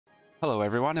Hello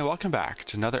everyone and welcome back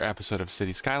to another episode of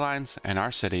City Skylines and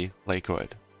our city,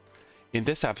 Lakewood. In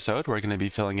this episode, we're going to be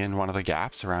filling in one of the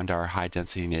gaps around our high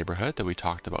density neighborhood that we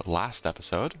talked about last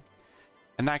episode.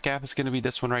 And that gap is going to be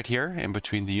this one right here, in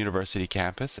between the university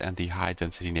campus and the high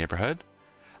density neighborhood.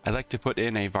 I'd like to put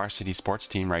in a varsity sports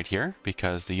team right here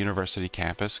because the university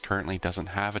campus currently doesn't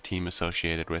have a team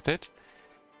associated with it.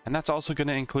 And that's also going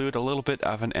to include a little bit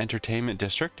of an entertainment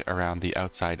district around the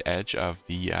outside edge of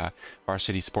the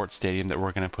varsity sports stadium that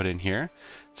we're going to put in here.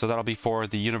 So that'll be for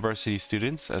the university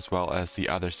students as well as the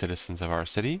other citizens of our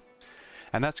city.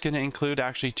 And that's going to include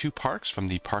actually 2 parks from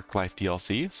the Parklife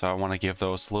DLC. So I want to give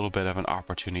those a little bit of an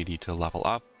opportunity to level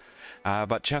up.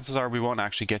 But chances are we won't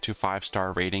actually get to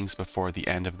 5-star ratings before the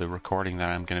end of the recording that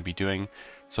I'm going to be doing.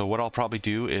 So what I'll probably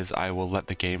do is I will let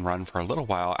the game run for a little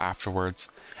while afterwards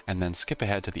and then skip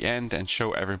ahead to the end and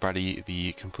show everybody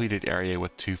the completed area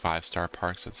with 2 5-star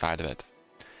parks inside of it.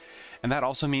 And that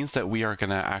also means that we are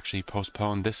going to actually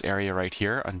postpone this area right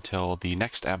here until the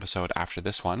next episode after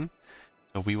this one.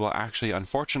 So we will actually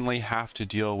unfortunately have to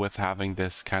deal with having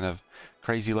this kind of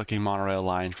crazy looking monorail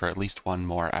line for at least one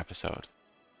more episode.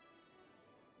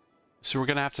 So we're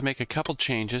going to have to make a couple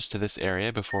changes to this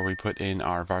area before we put in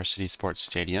our varsity sports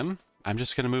stadium. I'm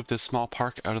just going to move this small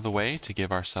park out of the way to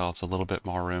give ourselves a little bit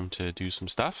more room to do some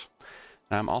stuff.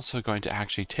 And I'm also going to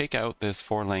actually take out this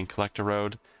 4-lane collector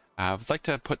road. I'd like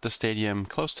to put the stadium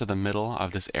close to the middle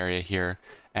of this area here.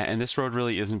 And this road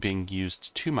really isn't being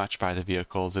used too much by the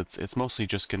vehicles. It's mostly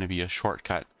just going to be a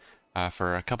shortcut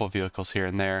for a couple vehicles here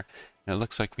and there. And it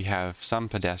looks like we have some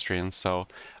pedestrians, so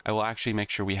I will actually make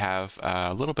sure we have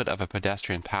a little bit of a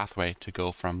pedestrian pathway to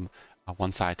go from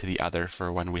one side to the other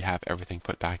for when we have everything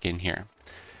put back in here.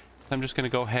 So I'm just going to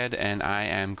go ahead and I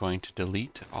am going to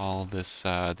delete all this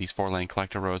these 4-lane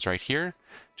collector roads right here.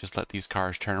 Just let these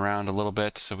cars turn around a little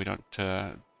bit so we don't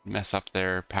mess up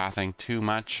their pathing too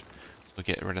much. So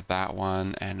get rid of that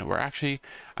one, and I'm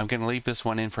going to leave this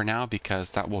one in for now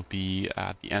because that will be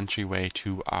the entryway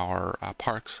to our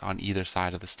parks on either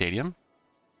side of the stadium.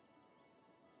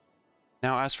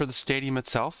 Now as for the stadium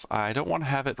itself, I don't want to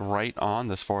have it right on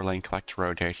this 4-lane collector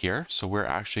road right here, so we're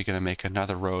actually going to make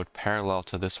another road parallel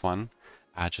to this one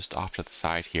just off to the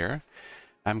side here.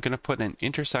 I'm going to put an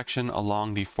intersection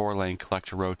along the 4-lane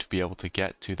collector road to be able to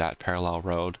get to that parallel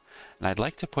road. And I'd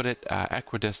like to put it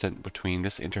equidistant between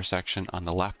this intersection on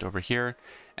the left over here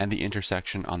and the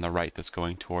intersection on the right that's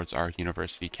going towards our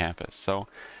university campus. So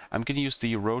I'm going to use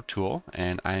the road tool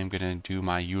and I am going to do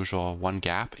my usual 1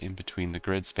 gap in between the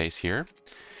grid space here.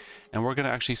 And we're going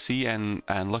to actually see and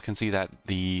look and see that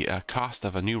the cost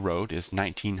of a new road is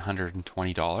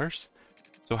 $1,920.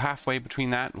 So halfway between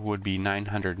that would be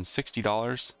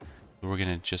 $960. So we're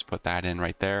going to just put that in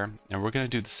right there. And we're going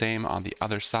to do the same on the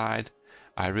other side.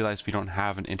 I realize we don't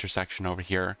have an intersection over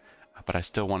here, but I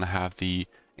still want to have the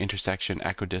intersection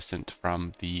equidistant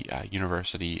from the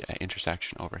university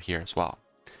intersection over here as well.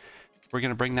 We're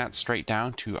going to bring that straight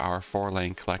down to our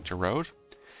 4-lane collector road.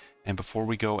 And before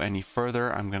we go any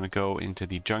further, I'm going to go into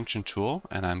the junction tool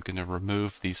and I'm going to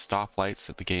remove these stoplights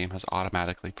that the game has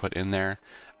automatically put in there.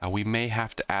 We may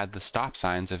have to add the stop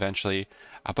signs eventually,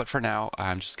 but for now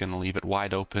I'm just going to leave it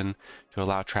wide open to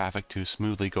allow traffic to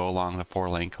smoothly go along the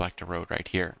 4-lane collector road right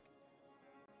here.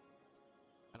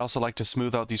 I'd also like to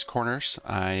smooth out these corners.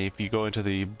 If you go into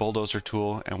the bulldozer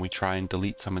tool and we try and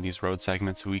delete some of these road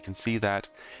segments, we can see that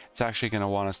it's actually going to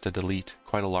want us to delete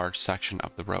quite a large section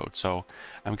of the road. So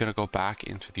I'm going to go back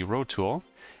into the road tool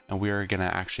and we are going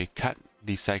to actually cut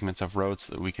these segments of road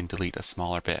so that we can delete a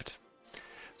smaller bit.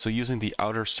 So using the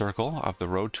outer circle of the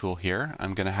road tool here,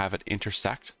 I'm going to have it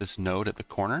intersect this node at the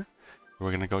corner. We're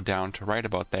going to go down to right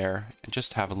about there and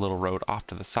just have a little road off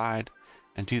to the side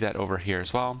and do that over here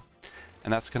as well.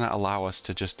 And that's going to allow us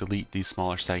to just delete these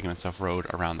smaller segments of road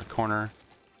around the corner.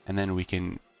 And then we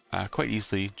can quite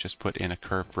easily just put in a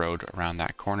curved road around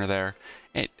that corner there.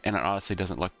 And it honestly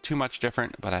doesn't look too much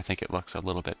different, but I think it looks a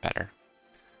little bit better.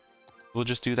 We'll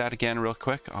just do that again real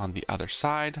quick on the other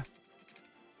side.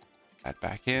 Add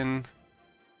back in.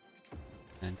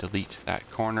 And delete that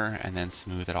corner and then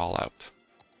smooth it all out.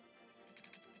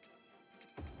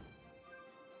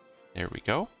 There we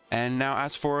go. And now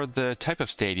as for the type of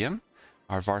stadium,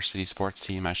 our varsity sports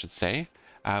team, I should say,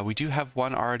 we do have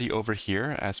one already over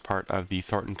here as part of the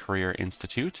Thornton Career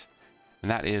Institute, and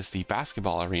that is the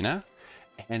basketball arena.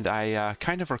 And I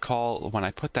kind of recall when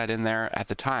I put that in there at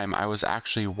the time, I was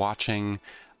actually watching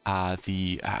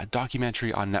the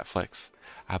documentary on Netflix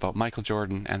about Michael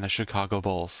Jordan and the Chicago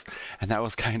Bulls, and that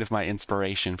was kind of my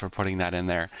inspiration for putting that in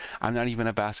there. I'm not even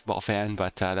a basketball fan,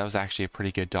 but that was actually a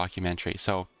pretty good documentary.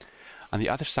 So On the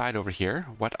other side over here,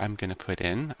 what I'm going to put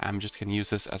in, I'm just going to use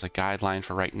this as a guideline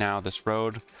for right now, this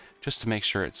road, just to make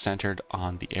sure it's centered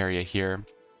on the area here. I'm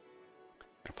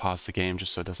going to pause the game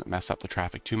just so it doesn't mess up the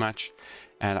traffic too much.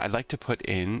 And I'd like to put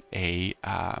in a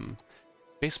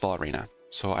baseball arena.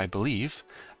 So I believe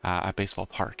a baseball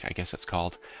park, I guess it's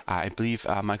called. I believe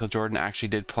Michael Jordan actually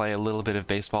did play a little bit of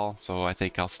baseball, so I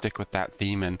think I'll stick with that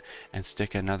theme and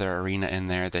stick another arena in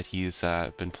there that he's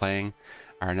been playing,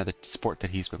 or another sport that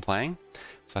he's been playing.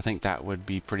 So I think that would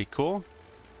be pretty cool.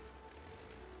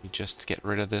 You just get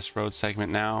rid of this road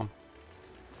segment now.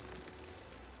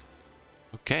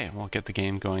 Okay, we'll get the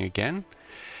game going again.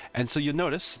 And so you'll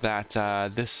notice that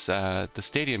the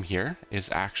stadium here is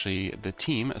actually, the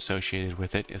team associated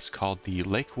with it is called the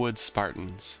Lakewood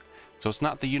Spartans. So it's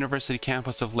not the University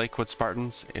campus of Lakewood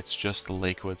Spartans, it's just the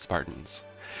Lakewood Spartans.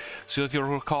 So if you'll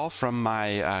recall from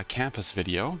my campus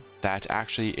video, that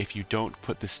actually if you don't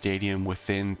put the stadium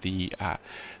within the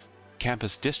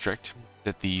campus district,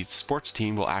 that the sports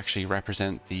team will actually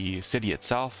represent the city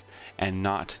itself and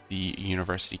not the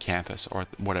university campus or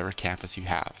whatever campus you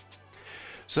have.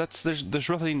 So there's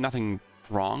really nothing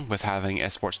wrong with having a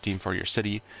sports team for your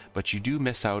city, but you do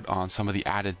miss out on some of the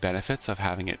added benefits of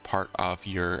having it part of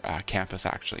your campus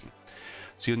actually.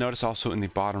 So you'll notice also in the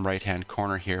bottom right hand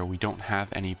corner here, we don't have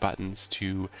any buttons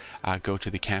to go to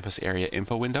the campus area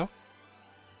info window.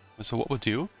 So what we'll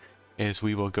do is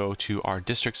we will go to our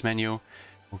districts menu,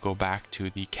 we'll go back to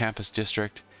the campus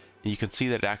district, and you can see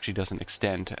that it actually doesn't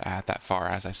extend that far,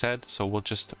 as I said. So we'll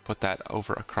just put that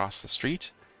over across the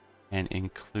street and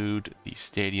include the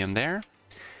stadium there.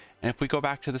 And if we go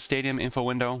back to the stadium info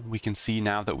window, we can see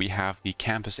now that we have the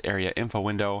campus area info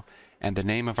window, and the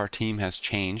name of our team has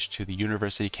changed to the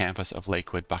University Campus of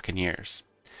Lakewood Buccaneers.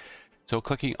 So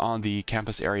clicking on the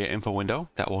campus area info window,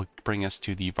 that will bring us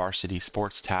to the varsity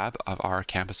sports tab of our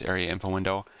campus area info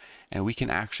window, and we can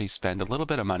actually spend a little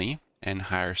bit of money and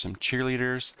hire some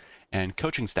cheerleaders and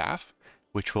coaching staff,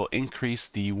 which will increase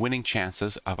the winning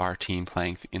chances of our team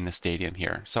playing in the stadium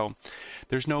here. So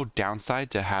there's no downside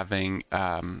to having,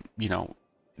 you know,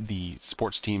 the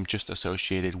sports team just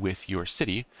associated with your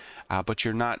city, but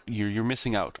you're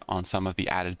missing out on some of the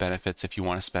added benefits if you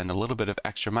want to spend a little bit of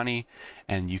extra money,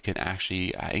 and you can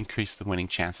actually increase the winning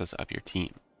chances of your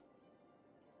team.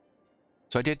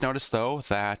 So I did notice though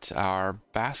that our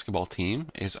basketball team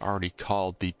is already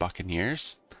called the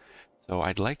Buccaneers. So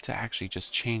I'd like to actually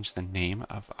just change the name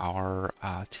of our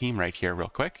team right here real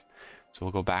quick. So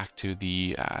we'll go back to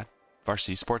the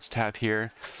varsity sports tab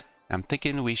here. I'm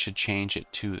thinking we should change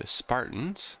it to the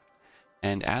Spartans.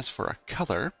 And as for a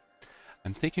color,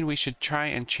 I'm thinking we should try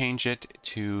and change it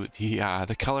to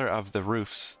the color of the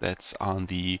roofs that's on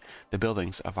the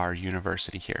buildings of our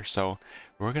university here. So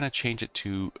we're going to change it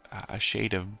to a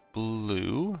shade of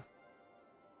blue.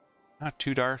 Not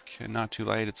too dark and not too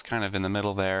light. It's kind of in the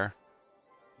middle there.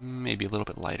 Maybe a little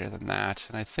bit lighter than that.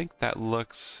 And I think that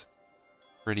looks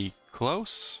pretty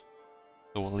close.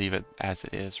 So we'll leave it as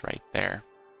it is right there.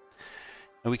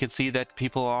 And we can see that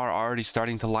people are already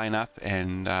starting to line up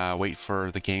and wait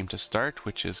for the game to start,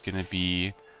 which is going to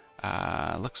be,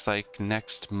 looks like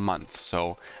next month.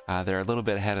 So they're a little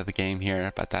bit ahead of the game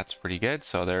here, but that's pretty good.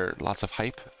 So there's lots of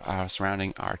hype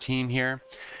surrounding our team here.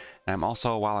 And I'm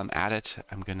also, while I'm at it,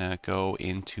 I'm going to go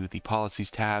into the policies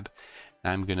tab.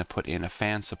 I'm going to put in a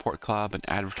fan support club, an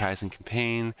advertising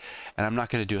campaign, and I'm not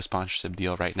going to do a sponsorship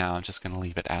deal right now. I'm just going to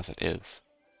leave it as it is.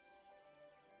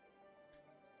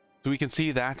 So we can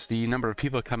see that the number of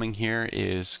people coming here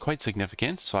is quite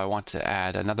significant. So I want to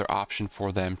add another option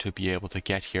for them to be able to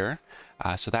get here.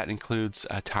 So that includes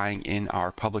tying in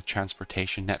our public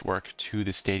transportation network to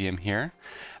the stadium here.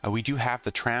 We do have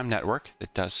the tram network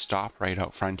that does stop right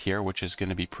out front here, which is going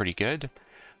to be pretty good.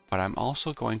 But I'm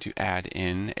also going to add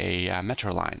in a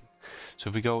metro line. So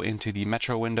if we go into the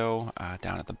metro window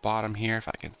down at the bottom here, if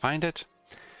I can find it,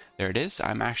 there it is.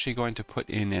 I'm actually going to put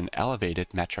in an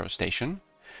elevated metro station.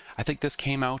 I think this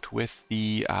came out with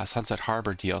the Sunset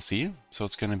Harbour DLC, so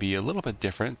it's going to be a little bit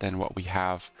different than what we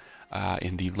have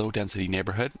in the low density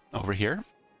neighborhood over here.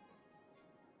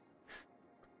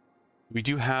 We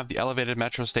do have the elevated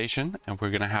metro station, and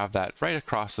we're going to have that right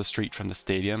across the street from the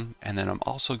stadium. And then I'm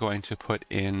also going to put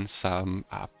in some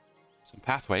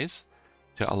pathways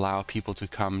to allow people to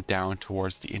come down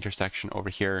towards the intersection over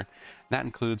here. And that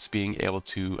includes being able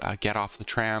to get off the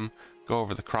tram, go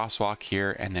over the crosswalk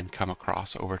here, and then come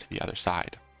across over to the other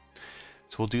side.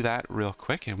 So we'll do that real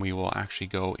quick, and we will actually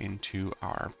go into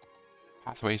our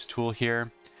pathways tool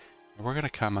here. And we're going to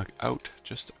come out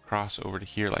just across over to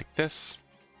here like this.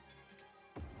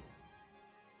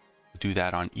 Do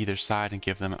that on either side and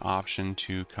give them an option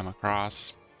to come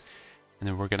across. And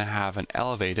then we're going to have an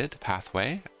elevated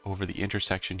pathway over the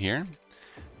intersection here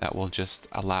that will just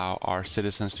allow our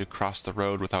citizens to cross the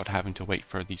road without having to wait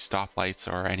for the stoplights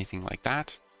or anything like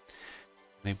that.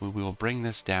 Maybe we will bring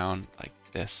this down like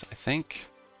this, I think.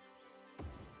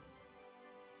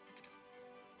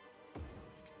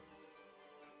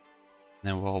 And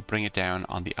then we'll bring it down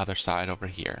on the other side over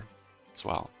here as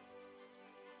well.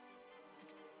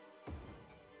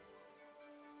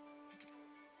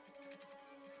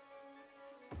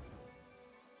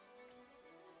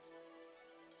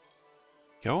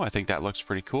 Go, I think that looks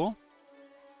pretty cool.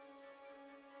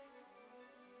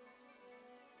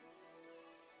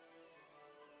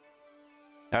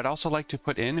 Now I'd also like to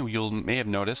put in, you may have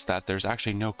noticed that there's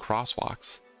actually no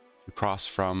crosswalks to cross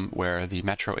from where the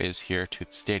metro is here to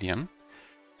the stadium.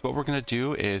 So what we're going to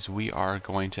do is we are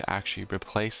going to actually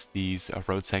replace these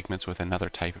road segments with another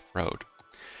type of road.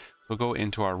 We'll go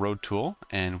into our road tool,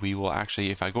 and we will actually,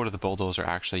 if I go to the bulldozer,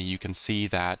 actually you can see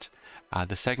that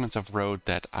the segments of road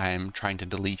that I'm trying to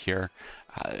delete here,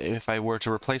 if I were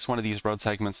to replace one of these road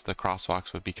segments, the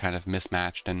crosswalks would be kind of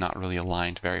mismatched and not really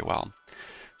aligned very well.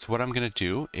 So what I'm going to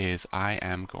do is I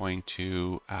am going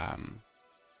to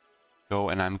go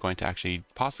and I'm going to actually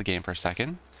pause the game for a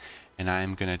second, and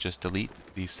I'm going to just delete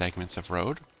these segments of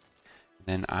road.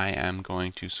 Then I am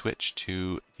going to switch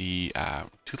to the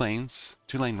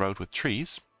two-lane road with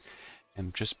trees,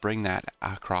 and just bring that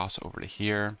across over to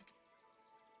here.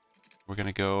 We're going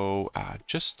to go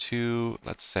just to,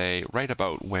 let's say, right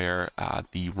about where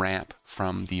the ramp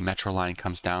from the metro line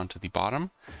comes down to the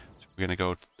bottom. So we're going to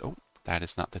go, oh, that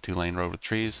is not the two-lane road with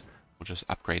trees. We'll just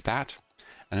upgrade that.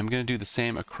 And I'm going to do the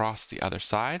same across the other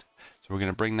side. So we're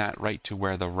going to bring that right to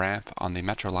where the ramp on the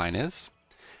metro line is.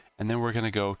 And then we're going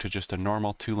to go to just a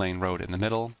normal two-lane road in the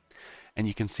middle. And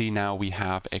you can see now we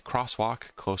have a crosswalk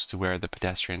close to where the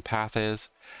pedestrian path is,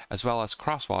 as well as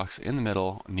crosswalks in the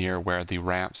middle near where the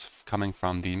ramps coming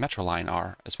from the metro line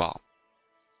are as well.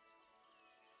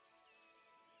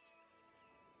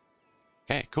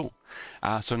 Okay, cool.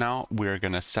 So now we're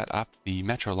going to set up the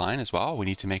metro line as well. We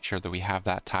need to make sure that we have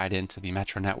that tied into the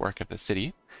metro network of the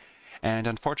city. And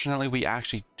unfortunately, we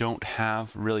actually don't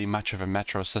have really much of a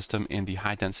metro system in the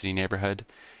high density neighborhood.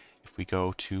 If we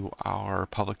go to our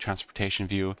public transportation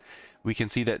view, we can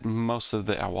see that most of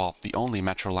the, well, the only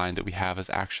metro line that we have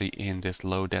is actually in this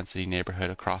low density neighborhood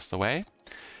across the way.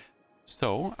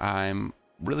 So I'm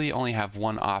really only have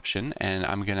one option, and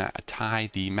I'm going to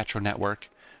tie the metro network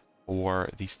for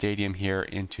the stadium here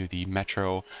into the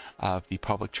metro of the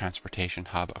public transportation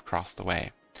hub across the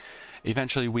way.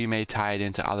 Eventually we may tie it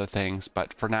into other things,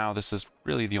 but for now this is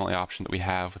really the only option that we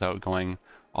have without going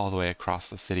all the way across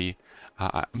the city.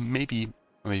 Maybe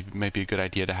a good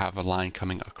idea to have a line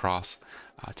coming across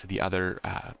to the other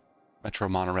metro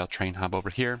monorail train hub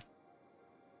over here.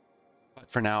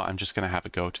 But for now I'm just going to have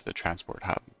it go to the transport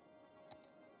hub.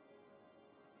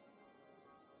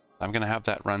 I'm going to have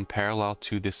that run parallel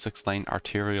to this 6-lane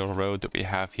arterial road that we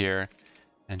have here,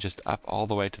 and just up all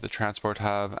the way to the transport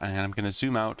hub. And I'm going to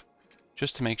zoom out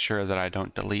just to make sure that I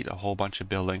don't delete a whole bunch of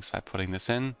buildings by putting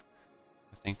this in.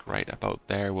 I think right about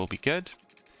there will be good.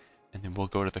 And then we'll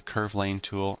go to the curve lane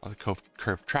tool, or the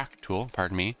curve track tool,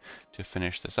 pardon me, to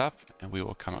finish this up. And we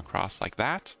will come across like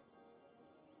that.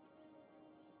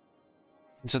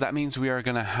 And so that means we are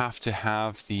going to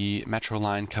have the metro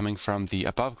line coming from the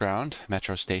above ground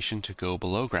metro station to go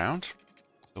below ground.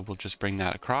 So we'll just bring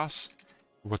that across.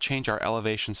 We'll change our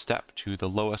elevation step to the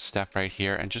lowest step right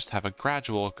here, and just have a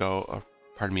gradual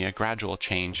a gradual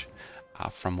change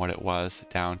from what it was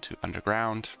down to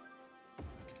underground.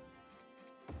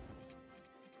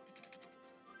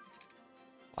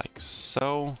 Like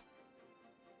so.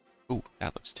 Ooh,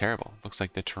 that looks terrible. Looks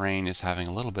like the terrain is having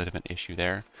a little bit of an issue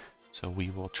there. So we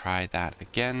will try that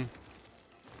again.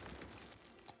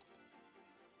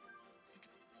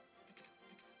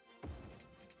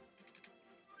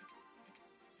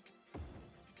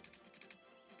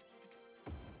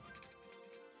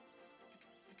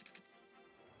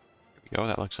 Go,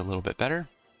 that looks a little bit better.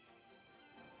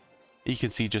 You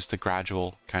can see just the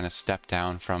gradual kind of step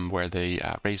down from where the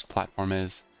raised platform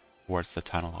is towards the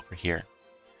tunnel over here.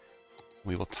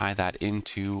 We will tie that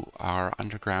into our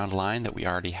underground line that we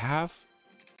already have.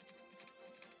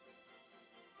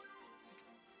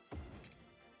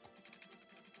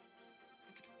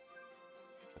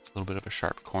 That's a little bit of a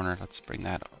sharp corner. Let's bring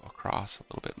that across a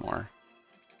little bit more.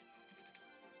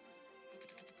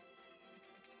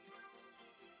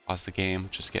 Pause the game,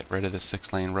 just get rid of the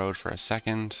 6-lane road for a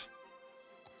second.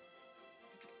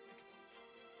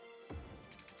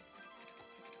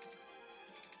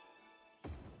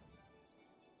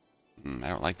 I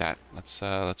don't like that. Let's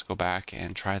go back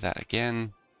and try that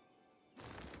again.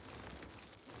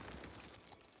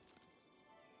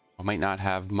 I might not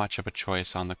have much of a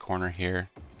choice on the corner here.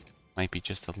 Might be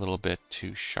just a little bit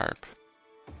too sharp.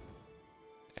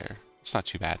 There. It's not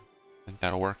too bad. I think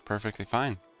that'll work perfectly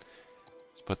fine.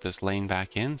 Let's put this lane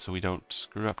back in so we don't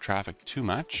screw up traffic too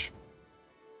much.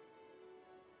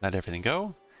 Let everything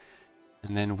go.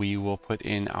 And then we will put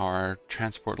in our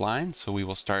transport line. So we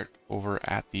will start over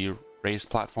at the raised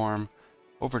platform,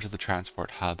 over to the transport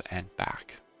hub and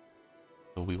back.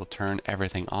 So we will turn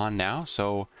everything on now.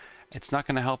 So it's not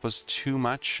going to help us too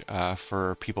much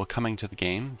for people coming to the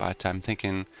game, but I'm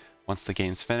thinking once the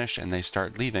game's finished and they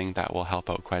start leaving, that will help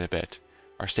out quite a bit.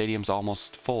 Our stadium's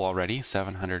almost full already,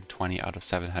 720 out of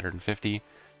 750.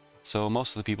 So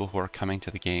most of the people who are coming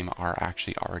to the game are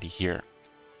actually already here.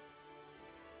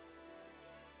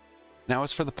 Now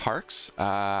as for the parks,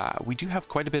 we do have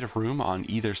quite a bit of room on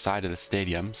either side of the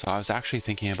stadium. So I was actually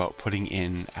thinking about putting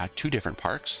in 2 different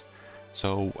parks.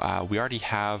 So we already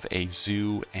have a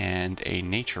zoo and a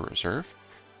nature reserve.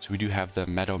 So we do have the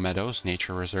Meadows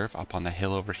Nature Reserve up on the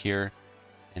hill over here.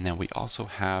 And then we also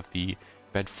have the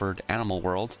Bedford Animal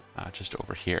World just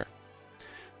over here.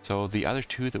 So the other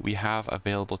 2 that we have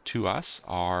available to us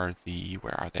are the,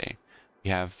 where are they?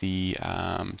 We have the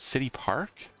City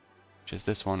Park, which is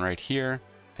this one right here.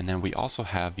 And then we also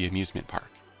have the amusement park.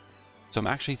 So I'm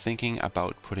actually thinking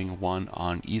about putting one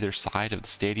on either side of the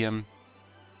stadium.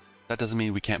 That doesn't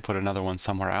mean we can't put another one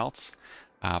somewhere else,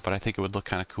 but I think it would look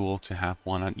kind of cool to have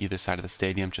one on either side of the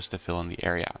stadium just to fill in the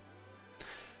area.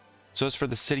 So as for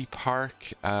the city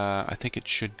park, I think it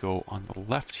should go on the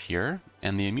left here,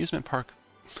 and the amusement park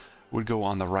would go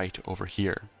on the right over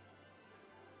here.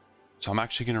 So I'm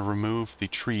actually going to remove the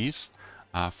trees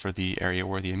for the area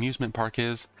where the amusement park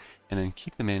is, and then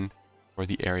keep them in for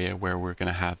the area where we're going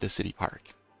to have the city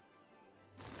park.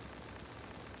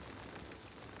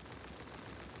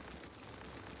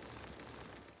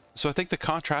 So I think the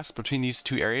contrast between these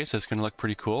 2 areas is going to look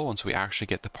pretty cool once we actually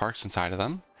get the parks inside of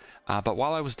them. But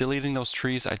while I was deleting those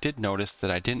trees, I did notice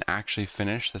that I didn't actually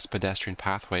finish this pedestrian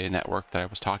pathway network that I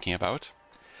was talking about.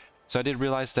 So I did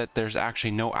realize that there's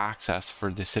actually no access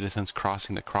for the citizens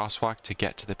crossing the crosswalk to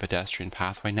get to the pedestrian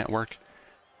pathway network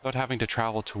without having to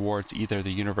travel towards either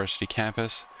the university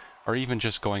campus or even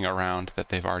just going around that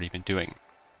they've already been doing.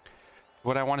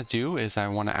 What I want to do is I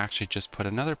want to actually just put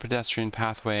another pedestrian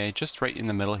pathway just right in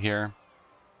the middle here.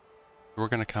 We're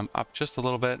going to come up just a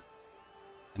little bit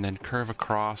and then curve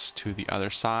across to the other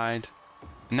side.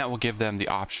 And that will give them the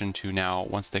option to now,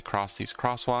 once they cross these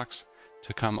crosswalks,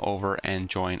 to come over and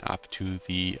join up to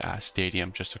the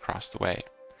stadium just across the way.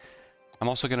 I'm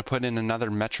also going to put in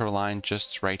another metro line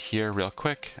just right here real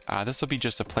quick. This will be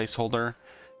just a placeholder.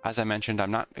 As I mentioned,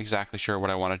 I'm not exactly sure what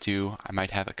I want to do. I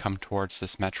might have it come towards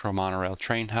this metro monorail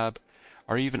train hub,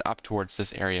 or even up towards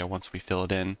this area once we fill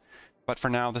it in. But for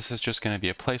now, this is just going to be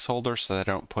a placeholder so that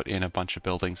I don't put in a bunch of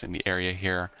buildings in the area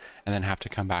here and then have to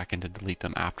come back and to delete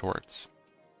them afterwards.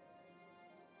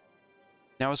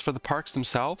 Now as for the parks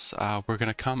themselves, we're going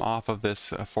to come off of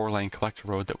this 4-lane collector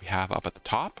road that we have up at the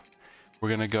top. We're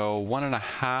going to go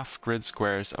 1.5 grid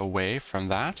squares away from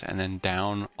that, and then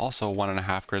down also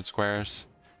 1.5 grid squares.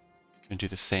 We're going to do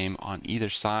the same on either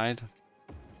side.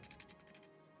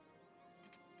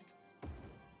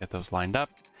 Get those lined up.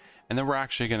 And then we're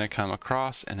actually going to come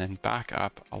across and then back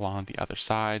up along the other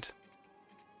side.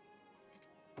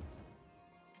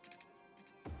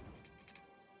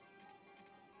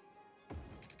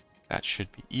 That should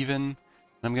be even.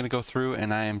 I'm going to go through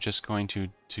and I am just going to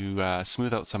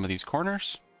smooth out some of these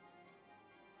corners.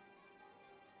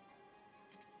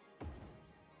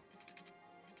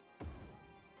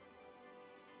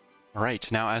 All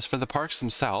right, now as for the parks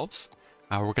themselves,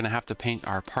 we're going to have to paint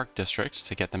our park districts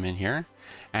to get them in here.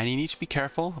 And you need to be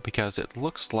careful because it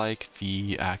looks like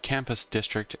the campus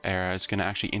district area is going to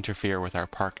actually interfere with our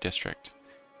park district.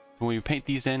 When we paint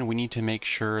these in, we need to make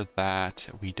sure that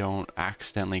we don't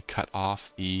accidentally cut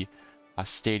off the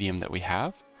stadium that we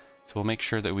have. So we'll make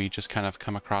sure that we just kind of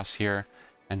come across here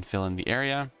and fill in the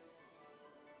area.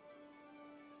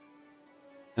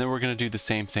 And then we're going to do the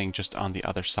same thing just on the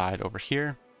other side over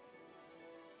here.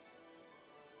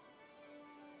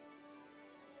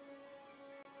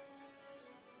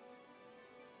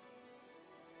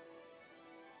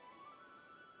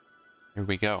 Here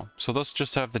we go. So those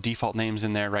just have the default names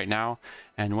in there right now.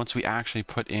 And once we actually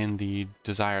put in the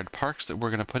desired parks that we're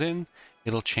going to put in,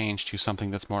 it'll change to something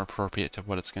that's more appropriate to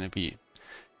what it's going to be.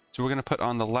 So we're going to put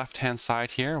on the left-hand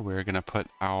side here, we're going to put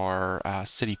our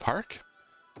city park.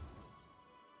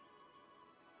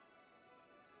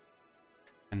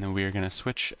 And then we're going to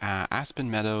switch Aspen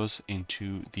Meadows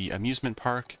into the amusement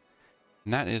park.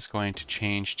 And that is going to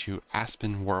change to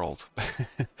Aspen World.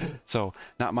 So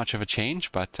not much of a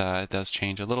change, but it does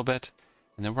change a little bit.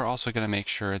 And then we're also going to make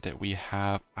sure that we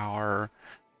have our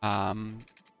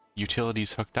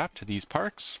utilities hooked up to these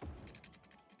parks.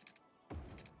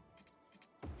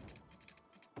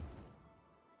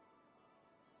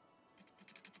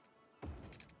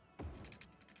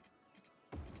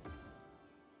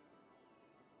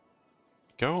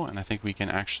 Go, and I think we can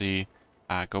actually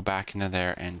go back into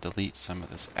there and delete some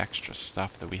of this extra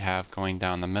stuff that we have going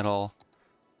down the middle.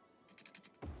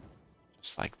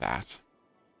 Just like that.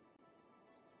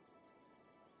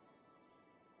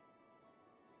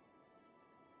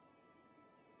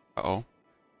 Uh-oh.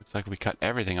 Looks like we cut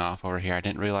everything off over here. I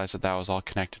didn't realize that that was all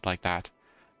connected like that.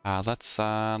 Let's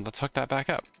hook that back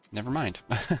up. Never mind.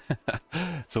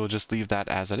 So we'll just leave that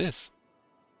as it is.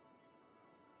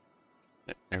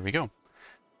 There we go.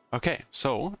 Okay,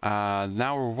 so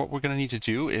now what we're going to need to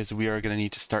do is we are going to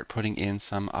need to start putting in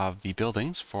some of the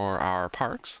buildings for our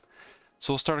parks.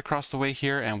 So we'll start across the way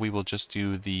here, and we will just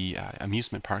do the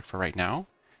amusement park for right now.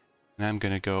 And I'm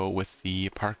going to go with the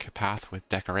park path with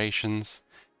decorations.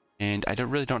 And I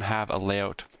really don't have a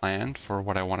layout planned for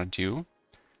what I want to do.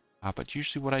 But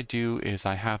usually what I do is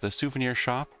I have the souvenir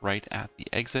shop right at the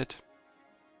exit.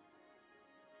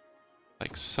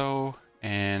 Like so.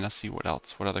 And let's see what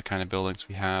else, what other kind of buildings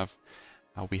we have.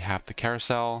 We have the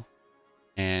carousel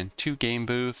and 2 game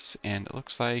booths, and it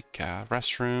looks like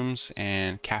restrooms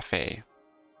and cafe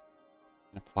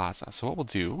and a plaza. So what we'll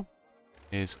do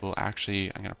is I'm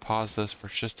going to pause this for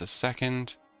just a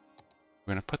second.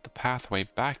 We're going to put the pathway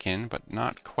back in, but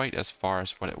not quite as far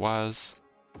as what it was.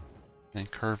 Then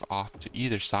curve off to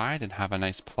either side and have a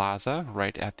nice plaza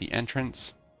right at the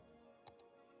entrance.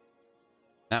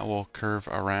 That will curve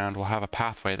around. We'll have a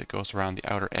pathway that goes around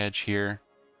the outer edge here.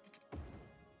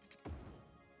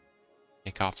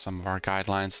 Take off some of our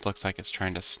guidelines. It looks like it's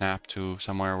trying to snap to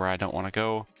somewhere where I don't want to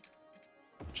go.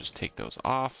 Just take those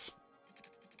off.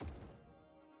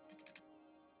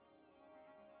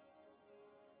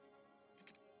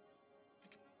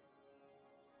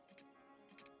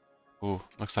 Ooh,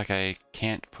 looks like I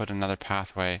can't put another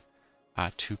pathway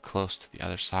too close to the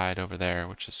other side over there,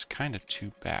 which is kind of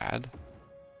too bad.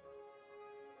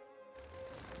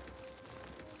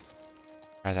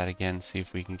 Try that again, see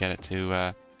if we can get it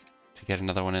to get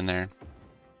another one in there.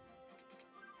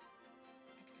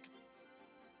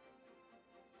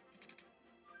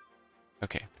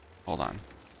 Okay, hold on.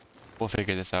 We'll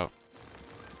figure this out.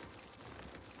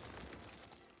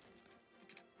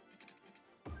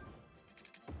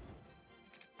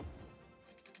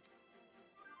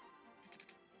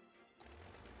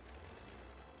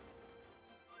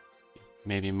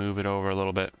 Maybe move it over a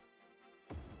little bit.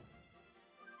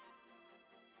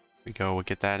 We go, we'll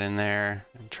get that in there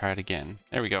and try it again.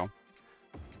 There we go.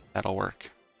 That'll work.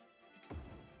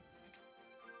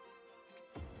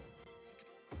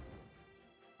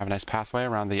 Have a nice pathway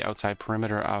around the outside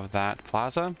perimeter of that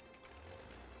plaza. And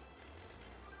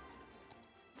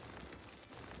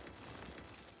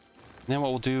then what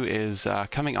we'll do is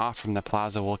coming off from the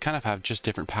plaza, we'll kind of have just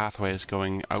different pathways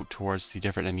going out towards the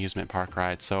different amusement park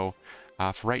rides. So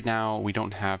for right now, we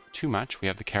don't have too much. We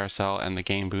have the carousel and the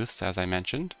game booths, as I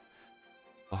mentioned.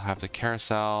 We'll have the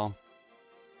carousel,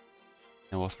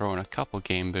 and we'll throw in a couple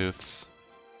game booths,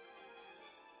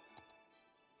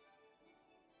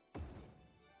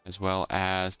 as well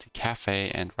as the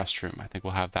cafe and restroom. I think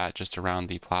we'll have that just around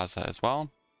the plaza as well.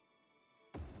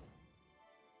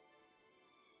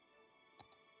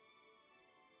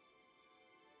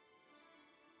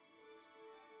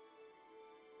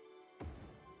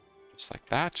 Just like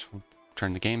that. We'll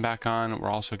turn the game back on. We're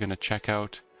also going to check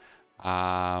out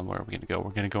where are we going to go? We're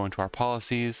going to go into our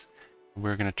policies.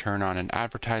 We're going to turn on an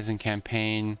advertising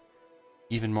campaign,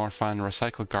 even more fun,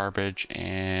 recycle garbage,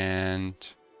 and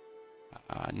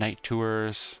night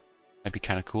tours. That'd be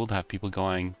kind of cool to have people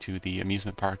going to the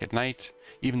amusement park at night.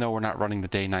 Even though we're not running the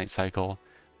day-night cycle,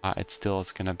 it still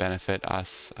is going to benefit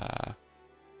us.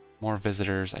 More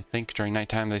visitors. I think during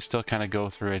nighttime they still kind of go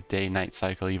through a day-night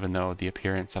cycle, even though the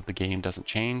appearance of the game doesn't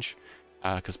change.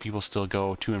 Because people still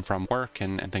go to and from work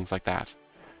and things like that.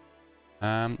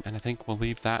 And I think we'll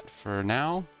leave that for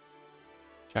now.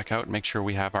 Check out and make sure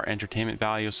we have our entertainment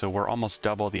value. So we're almost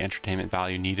double the entertainment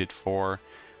value needed for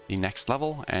the next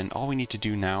level. And all we need to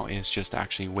do now is just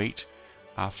actually wait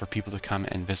for people to come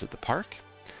and visit the park.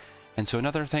 And so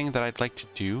another thing that I'd like to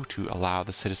do to allow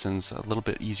the citizens a little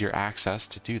bit easier access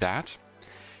to do that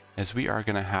is we are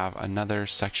going to have another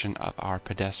section of our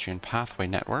pedestrian pathway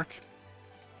network.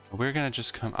 We're going to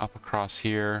just come up across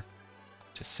here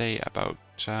to say about,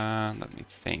 let me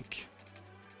think.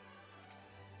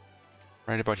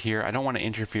 Right about here. I don't want to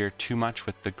interfere too much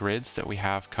with the grids that we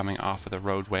have coming off of the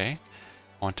roadway.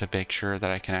 I want to make sure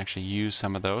that I can actually use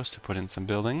some of those to put in some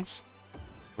buildings.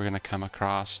 We're going to come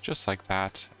across just like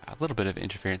that. A little bit of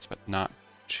interference, but not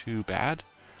too bad.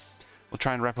 We'll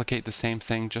try and replicate the same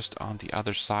thing just on the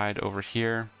other side over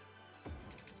here.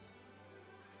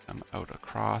 Come out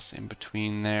across in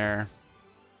between there.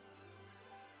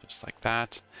 Just like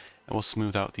that. And we'll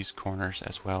smooth out these corners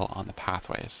as well on the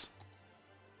pathways.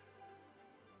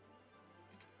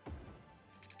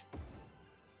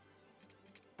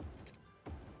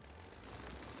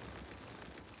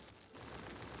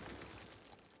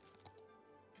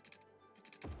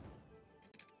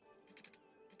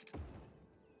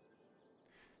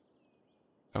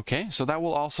 Okay, so that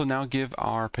will also now give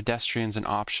our pedestrians an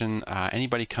option.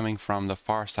 Anybody coming from the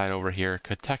far side over here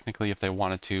could technically, if they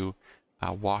wanted to,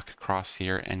 walk across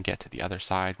here and get to the other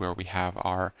side where we have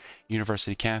our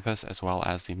university campus as well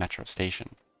as the metro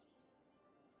station.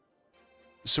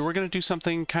 So we're going to do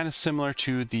something kind of similar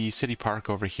to the city park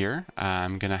over here.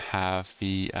 I'm going to have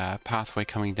the pathway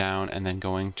coming down and then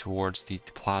going towards the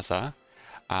plaza.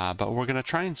 But we're going to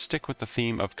try and stick with the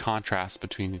theme of contrast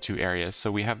between the two areas.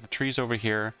 So we have the trees over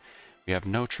here, we have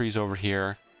no trees over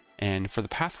here, and for the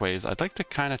pathways, I'd like to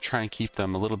kind of try and keep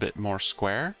them a little bit more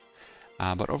square.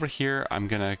 But over here, I'm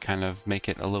going to kind of make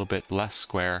it a little bit less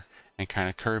square and kind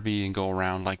of curvy and go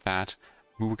around like that.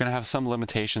 We're going to have some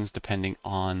limitations depending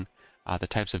on the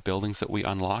types of buildings that we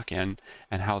unlock and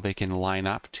how they can line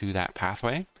up to that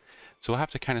pathway. So we'll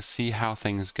have to kind of see how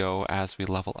things go as we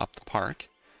level up the park.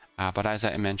 But as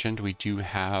I mentioned, we do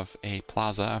have a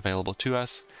plaza available to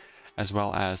us, as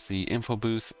well as the info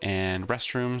booth and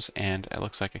restrooms, and it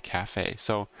looks like a cafe.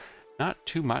 So not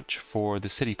too much for the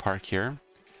city park here.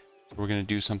 So we're going to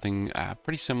do something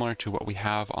pretty similar to what we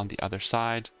have on the other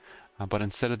side. But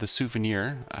instead of the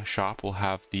souvenir shop, we'll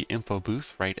have the info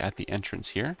booth right at the entrance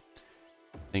here.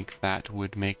 I think that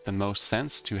would make the most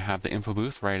sense to have the info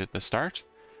booth right at the start,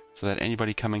 so that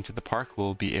anybody coming to the park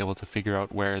will be able to figure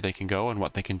out where they can go and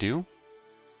what they can do.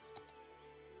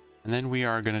 And then we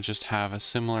are going to just have a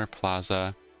similar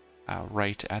plaza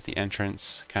right at the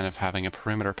entrance, kind of having a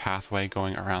perimeter pathway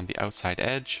going around the outside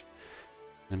edge.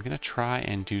 And I'm going to try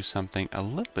and do something a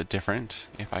little bit different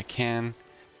if I can.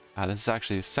 This is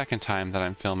actually the second time that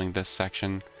I'm filming this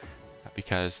section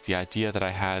because the idea that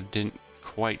I had didn't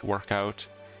quite work out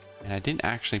and I didn't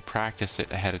actually practice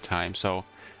it ahead of time. So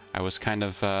I was kind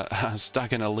of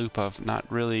stuck in a loop of not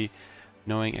really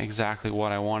knowing exactly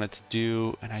what I wanted to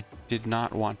do, and I did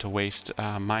not want to waste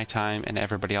my time and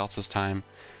everybody else's time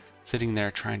sitting there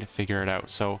trying to figure it out.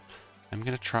 So I'm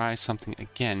going to try something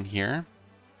again here.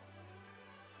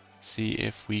 See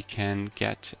if we can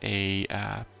get a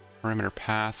perimeter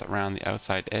path around the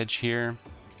outside edge here.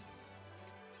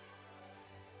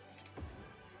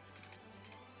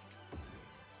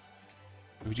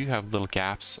 We do have little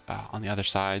gaps on the other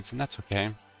sides, and that's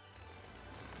okay.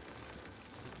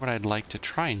 What I'd like to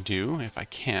try and do, if I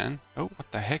can... Oh,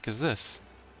 what the heck is this?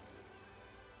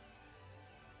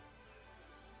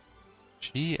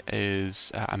 She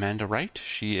is Amanda Wright.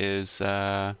 She is... she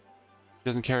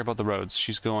doesn't care about the roads.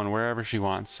 She's going wherever she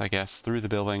wants, I guess, through the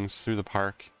buildings, through the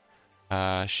park.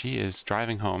 She is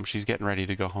driving home. She's getting ready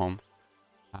to go home.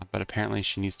 But apparently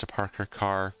she needs to park her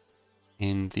car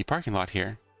in the parking lot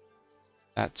here.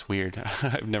 That's weird.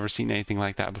 I've never seen anything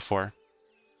like that before.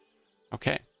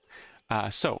 Okay.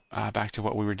 So back to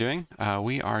what we were doing.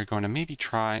 We are going to maybe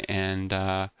try and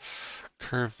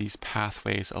curve these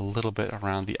pathways a little bit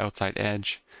around the outside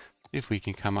edge. See if we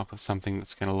can come up with something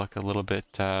that's going to look a little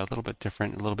bit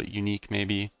different, a little bit unique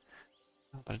maybe.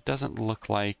 But it doesn't look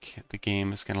like the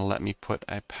game is going to let me put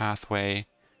a pathway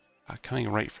coming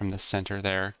right from the center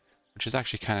there, which is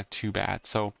actually kind of too bad.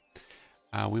 So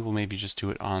we will maybe just do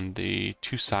it on the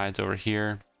two sides over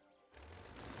here.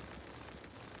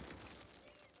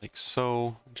 Like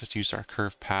so. Just use our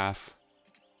curved path.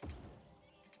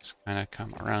 Just kind of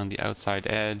come around the outside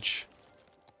edge.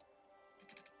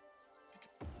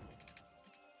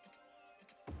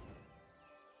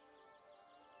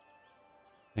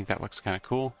 I think that looks kind of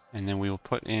cool. And then we will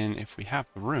put in, if we have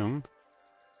the room,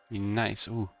 be nice.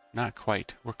 Ooh, not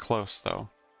quite. We're close though.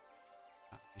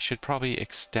 I should probably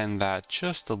extend that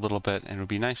just a little bit, and it would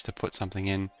be nice to put something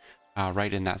in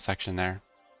right in that section there.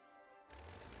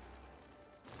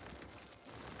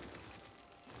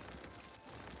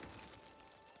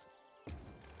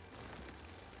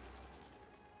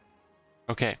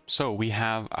 Okay, so we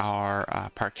have our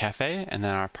park cafe and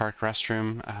then our park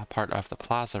restroom part of the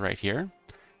plaza right here.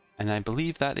 And I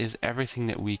believe that is everything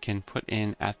that we can put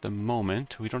in at the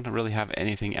moment. We don't really have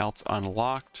anything else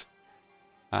unlocked.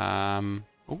 Oh,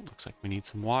 looks like we need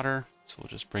some water, so we'll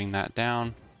just bring that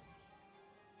down.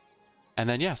 And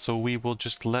then, yeah, so we will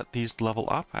just let these level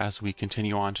up as we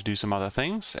continue on to do some other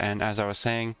things. And as I was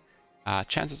saying,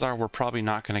 chances are we're probably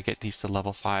not going to get these to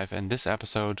level 5 in this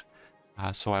episode.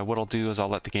 So what I'll do is I'll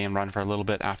let the game run for a little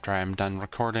bit after I'm done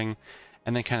recording,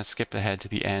 and then kind of skip ahead to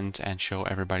the end and show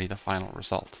everybody the final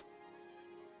result.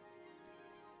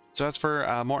 So as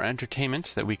for more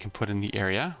entertainment that we can put in the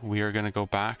area, we are going to go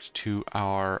back to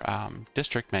our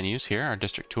district menus here, our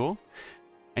district tool.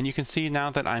 And you can see now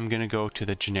that I'm going to go to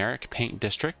the generic paint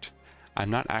district. I'm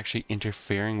not actually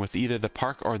interfering with either the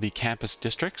park or the campus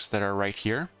districts that are right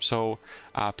here. So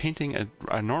painting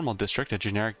a normal district, a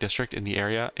generic district in the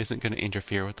area isn't going to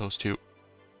interfere with those two.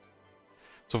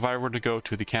 So if I were to go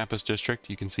to the campus district,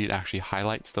 you can see it actually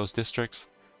highlights those districts,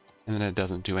 and then it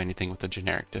doesn't do anything with the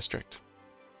generic district.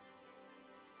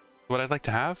 What I'd like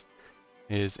to have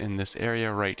is in this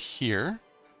area right here,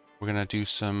 we're going to do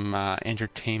some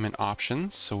entertainment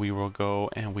options. So we will go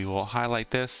and we will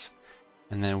highlight this,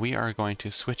 and then we are going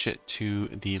to switch it to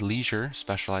the leisure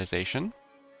specialization,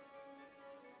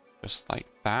 just like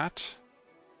that.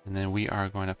 And then we are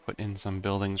going to put in some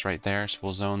buildings right there. So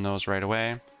we'll zone those right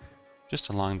away, just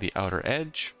along the outer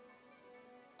edge.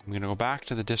 I'm going to go back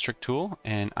to the district tool,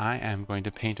 and I am going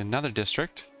to paint another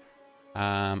district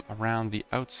around the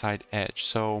outside edge.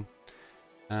 So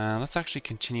let's actually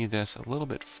continue this a little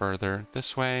bit further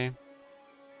this way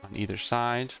on either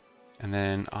side, and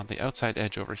then on the outside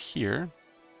edge over here.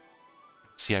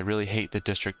 See, I really hate the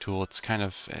district tool. It kind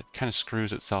of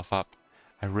screws itself up.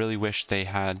 I really wish they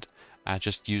had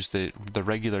just used the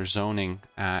regular zoning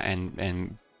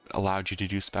and allowed you to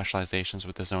do specializations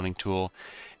with the zoning tool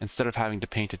instead of having to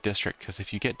paint a district, because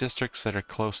if you get districts that are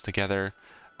close together,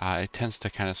 it tends to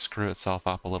kind of screw itself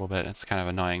up a little bit. It's kind of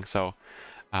annoying. So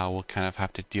we'll kind of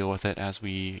have to deal with it as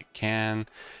we can.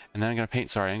 And then I'm going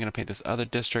to paint this other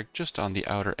district just on the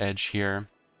outer edge here.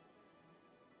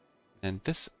 And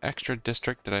this extra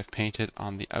district that I've painted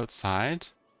on the outside,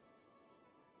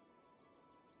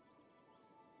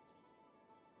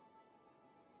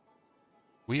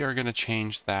 we are going to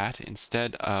change that.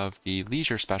 Instead of the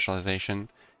leisure specialization,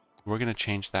 we're going to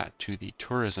change that to the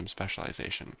tourism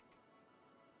specialization.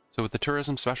 So with the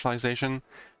tourism specialization,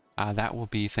 that will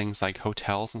be things like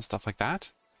hotels and stuff like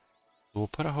that. So we'll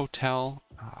put a hotel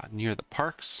near the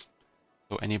parks.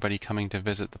 So anybody coming to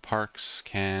visit the parks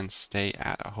can stay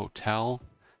at a hotel.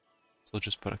 So we'll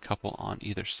just put a couple on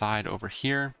either side over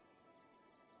here.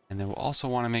 And then we'll also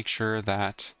want to make sure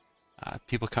that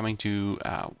people coming to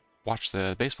watch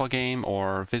the baseball game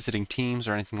or visiting teams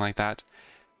or anything like that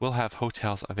will have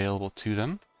hotels available to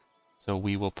them. So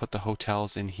we will put the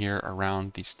hotels in here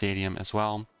around the stadium as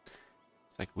well.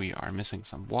 It's like we are missing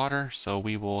some water, so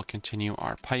we will continue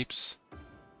our pipes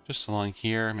just along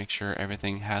here, make sure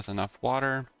everything has enough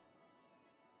water.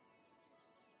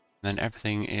 Then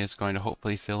everything is going to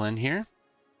hopefully fill in here.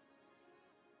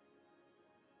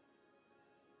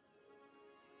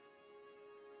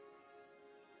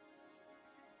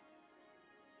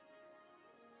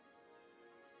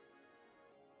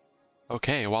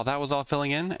 Okay, while that was all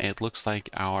filling in, it looks like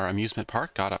our amusement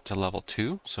park got up to level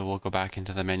 2. So we'll go back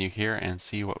into the menu here and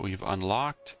see what we've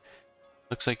unlocked.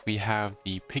 Looks like we have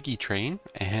the piggy train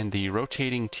and the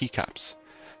rotating teacups.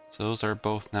 So those are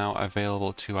both now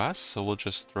available to us. So we'll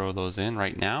just throw those in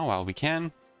right now while we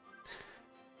can.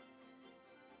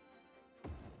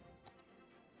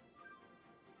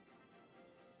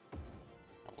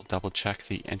 We'll double check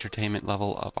the entertainment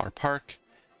level of our park.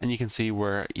 And you can see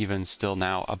we're even still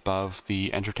now above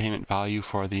the entertainment value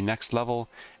for the next level.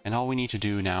 And all we need to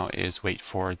do now is wait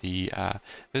for the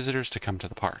visitors to come to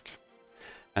the park.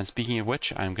 And speaking of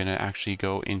which, I'm going to actually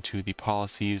go into the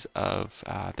policies of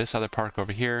this other park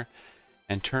over here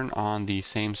and turn on the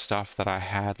same stuff that I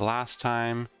had last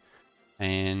time.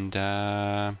 And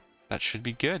that should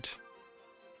be good.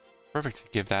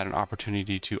 Perfect. Give that an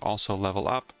opportunity to also level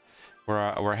up.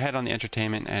 We're ahead on the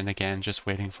entertainment, and again, just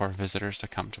waiting for visitors to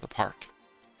come to the park.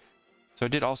 So I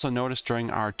did also notice during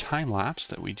our time lapse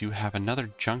that we do have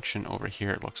another junction over here,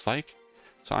 it looks like.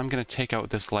 So I'm going to take out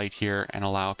this light here and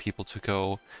allow people to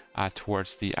go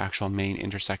towards the actual main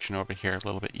intersection over here a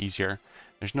little bit easier.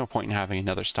 There's no point in having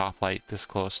another stoplight this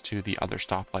close to the other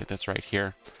stoplight that's right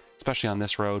here, especially on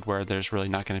this road where there's really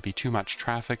not going to be too much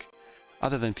traffic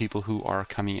other than people who are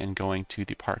coming and going to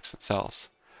the parks themselves.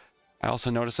 I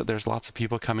also noticed that there's lots of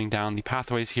people coming down the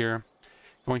pathways here,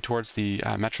 going towards the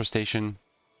metro station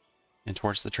and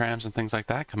towards the trams and things like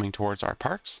that, coming towards our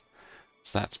parks.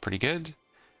 So that's pretty good.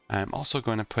 I'm also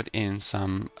going to put in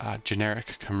some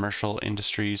generic commercial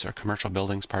industries or commercial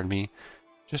buildings, pardon me,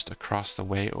 just across the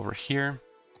way over here.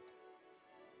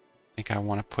 I think I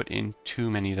want to put in too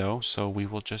many though, so we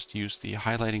will just use the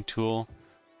highlighting tool,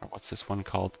 or what's this one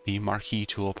called? The marquee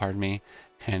tool, pardon me,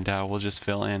 and we'll just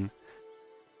fill in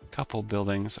a couple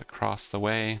buildings across the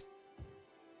way.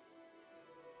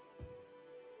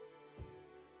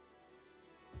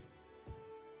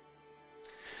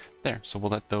 There, so we'll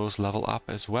let those level up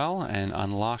as well and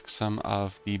unlock some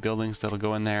of the buildings that'll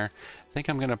go in there. I think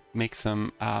I'm going to make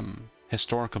them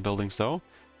historical buildings though,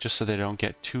 just so they don't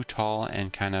get too tall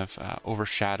and kind of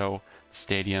overshadow the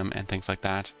stadium and things like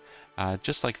that.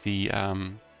 Just like the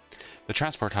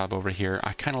transport hub over here,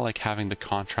 I kind of like having the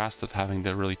contrast of having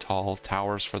the really tall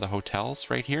towers for the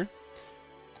hotels right here.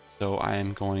 So I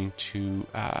am going to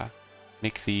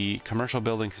make the commercial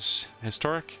buildings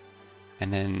historic,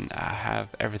 and then have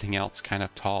everything else kind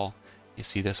of tall. You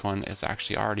see this one is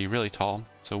actually already really tall,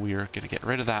 so we are going to get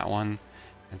rid of that one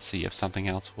and see if something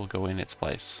else will go in its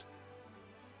place.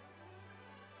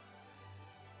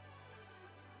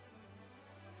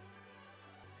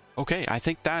 Okay, I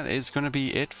think that is going to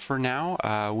be it for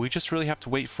now. We just really have to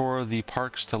wait for the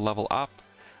parks to level up.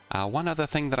 One other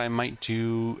thing that I might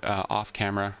do off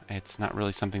camera, it's not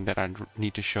really something that I'd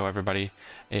need to show everybody,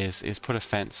 is put a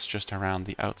fence just around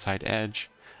the outside edge,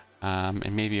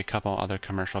 and maybe a couple other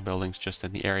commercial buildings just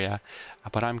in the area.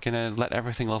 But I'm going to let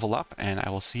everything level up, and I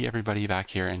will see everybody back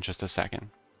here in just a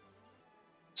second.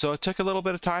 So it took a little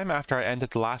bit of time after I ended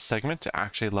the last segment to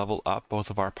actually level up both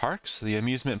of our parks. The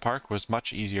amusement park was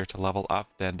much easier to level up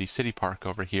than the city park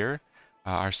over here.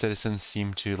 Our citizens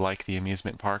seem to like the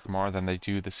amusement park more than they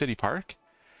do the city park.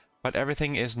 But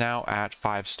everything is now at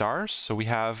 5 stars, so we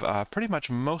have pretty much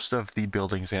most of the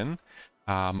buildings in.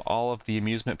 All of the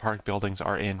amusement park buildings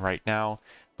are in right now,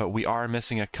 but we are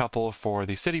missing a couple for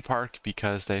the city park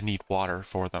because they need water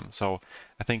for them. So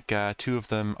I think 2 of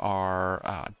them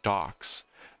are docks,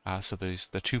 so there's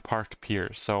the 2 park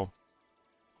piers. So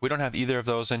we don't have either of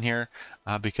those in here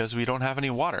because we don't have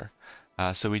any water.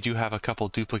 So we do have a couple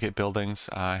duplicate buildings.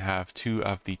 I have 2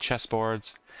 of the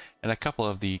chessboards and a couple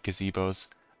of the gazebos.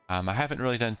 I haven't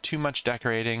really done too much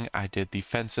decorating. I did the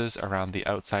fences around the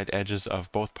outside edges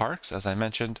of both parks, as I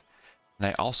mentioned. And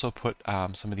I also put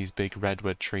some of these big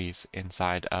redwood trees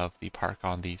inside of the park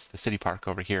on the city park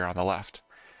over here on the left.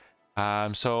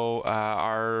 So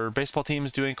our baseball team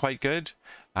is doing quite good.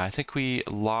 I think we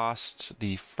lost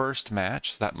the first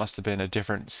match. That must have been a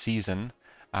different season.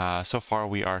 So far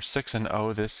we are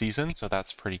 6-0 this season, so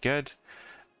that's pretty good.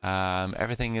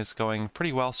 Everything is going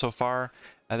pretty well so far.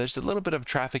 There's a little bit of a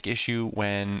traffic issue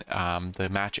when the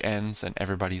match ends and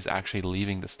everybody's actually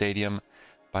leaving the stadium,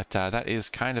 but that is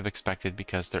kind of expected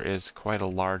because there is quite a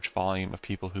large volume of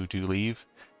people who do leave.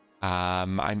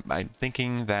 I'm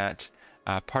thinking that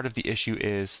part of the issue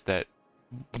is that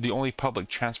the only public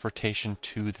transportation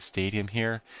to the stadium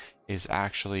here is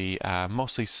actually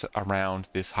mostly around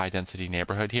this high density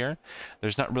neighborhood here.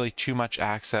 There's not really too much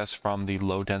access from the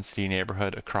low density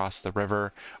neighborhood across the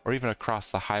river or even across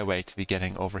the highway to be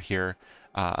getting over here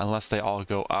unless they all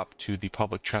go up to the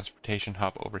public transportation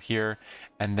hub over here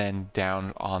and then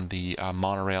down on the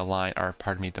monorail line, or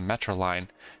pardon me, the metro line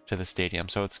to the stadium.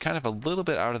 So it's kind of a little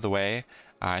bit out of the way.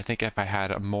 I think if I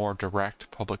had a more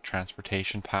direct public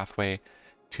transportation pathway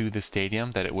to the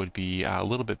stadium, that it would be a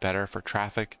little bit better for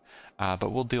traffic,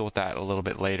 but we'll deal with that a little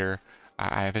bit later.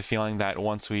 I have a feeling that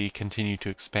once we continue to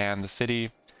expand the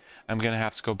city, I'm going to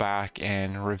have to go back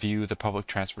and review the public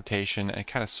transportation and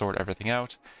kind of sort everything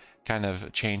out, kind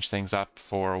of change things up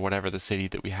for whatever the city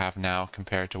that we have now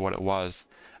compared to what it was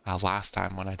last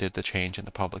time when I did the change in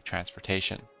the public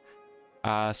transportation.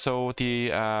 So with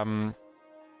the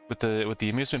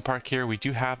amusement park here, we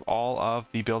do have all of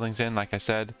the buildings in. Like I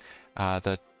said,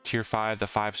 the tier 5, the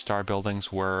 5-star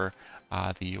buildings were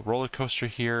the roller coaster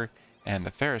here and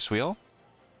the Ferris wheel.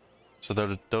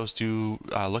 So those do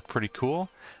look pretty cool,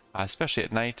 especially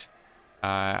at night.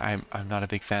 I'm not a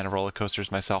big fan of roller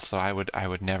coasters myself, so I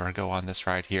would never go on this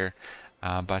ride here.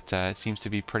 But it seems to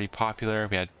be pretty popular.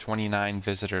 We had 29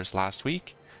 visitors last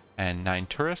week and 9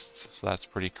 tourists, so that's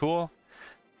pretty cool.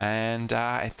 And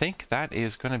I think that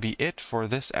is going to be it for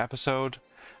this episode.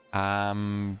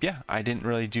 Yeah, I didn't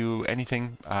really do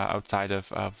anything outside of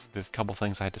the couple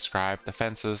things I described, the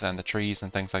fences and the trees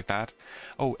and things like that.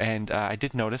 Oh, and I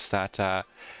did notice that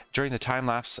during the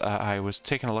time-lapse, I was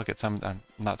taking a look at some,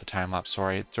 not the time-lapse,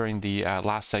 sorry, during the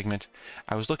last segment,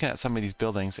 I was looking at some of these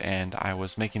buildings and I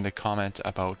was making the comment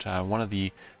about one of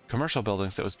the commercial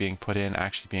buildings that was being put in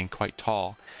actually being quite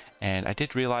tall. And I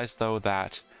did realize, though,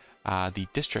 that the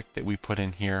district that we put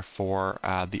in here for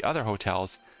the other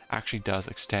hotels actually does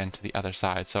extend to the other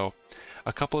side. So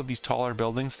a couple of these taller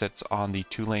buildings that's on the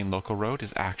 2-lane local road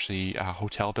is actually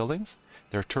hotel buildings.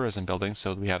 They're tourism buildings,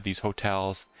 so we have these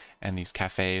hotels and these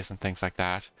cafes and things like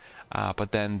that.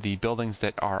 But then the buildings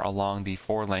that are along the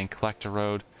 4-lane collector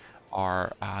road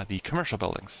are the commercial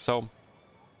buildings. So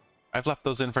I've left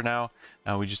those in for now.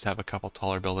 Now we just have a couple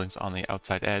taller buildings on the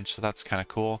outside edge, so that's kind of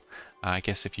cool. I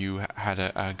guess if you had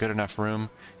a good enough room,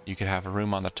 you could have a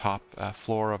room on the top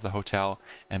floor of the hotel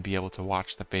and be able to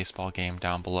watch the baseball game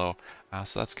down below.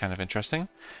 So that's kind of interesting.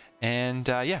 And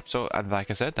yeah, so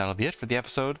like I said, that'll be it for the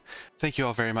episode. Thank you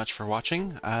all very much for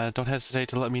watching. Don't hesitate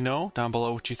to let me know down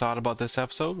below what you thought about this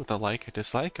episode with a like, a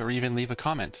dislike, or even leave a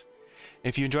comment.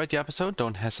 If you enjoyed the episode,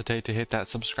 don't hesitate to hit that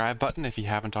subscribe button if you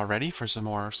haven't already for some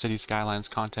more City Skylines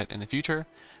content in the future.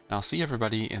 And I'll see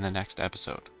everybody in the next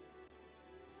episode.